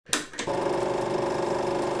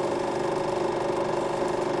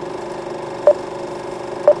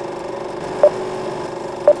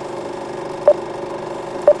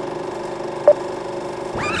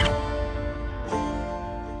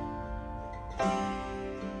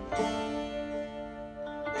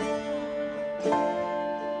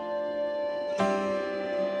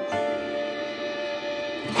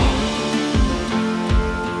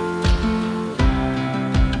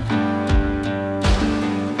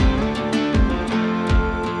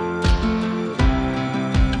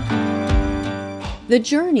The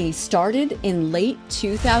journey started in late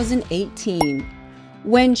 2018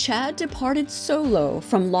 when Chad departed solo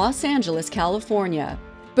from Los Angeles, California,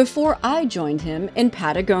 before I joined him in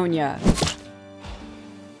Patagonia.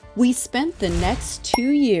 We spent the next 2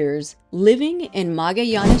 years living in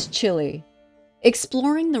Magallanes, Chile,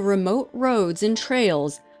 exploring the remote roads and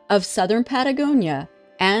trails of southern Patagonia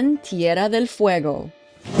and Tierra del Fuego.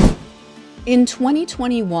 In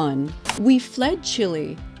 2021, we fled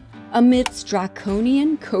Chile amidst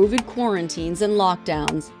draconian COVID quarantines and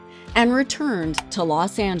lockdowns and returned to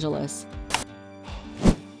Los Angeles,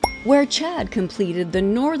 where Chad completed the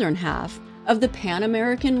northern half of the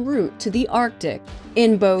Pan-American route to the Arctic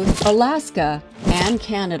in both Alaska and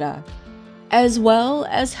Canada, as well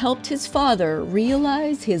as helped his father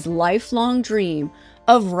realize his lifelong dream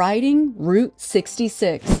of riding Route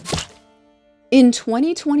 66. In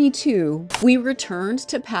 2022, we returned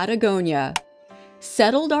to Patagonia,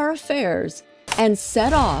 settled our affairs, and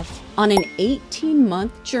set off on an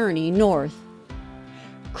 18-month journey north,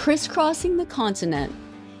 crisscrossing the continent,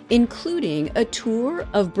 including a tour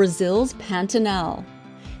of Brazil's Pantanal,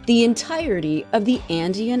 the entirety of the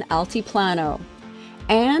Andean Altiplano,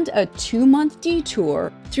 and a 2-month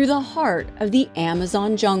detour through the heart of the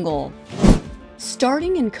Amazon jungle.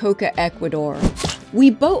 Starting in Coca, Ecuador,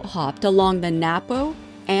 we boat hopped along the Napo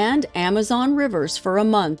and Amazon rivers for a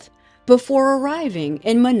month before arriving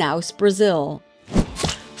in Manaus, Brazil.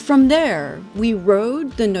 From there, we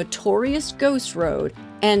rode the notorious Ghost Road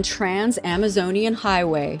and Trans-Amazonian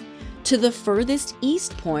Highway to the furthest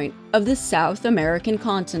east point of the South American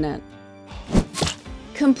continent,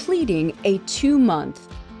 completing a 2-month,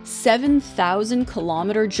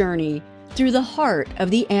 7,000-kilometer journey through the heart of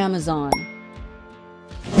the Amazon.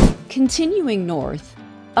 Continuing north,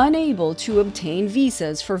 unable to obtain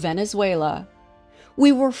visas for Venezuela,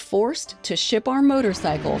 we were forced to ship our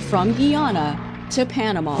motorcycle from Guyana to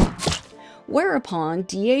Panama, whereupon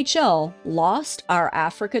DHL lost our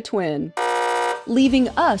Africa twin, leaving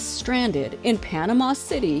us stranded in Panama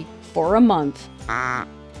City for a month.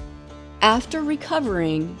 After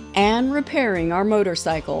recovering and repairing our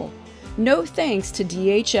motorcycle, no thanks to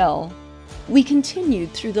DHL, we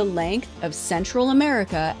continued through the length of Central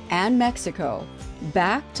America and Mexico,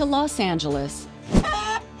 back to Los Angeles.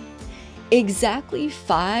 Exactly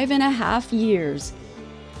 5.5 years,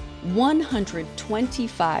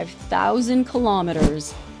 125,000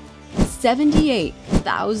 kilometers,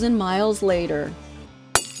 78,000 miles later,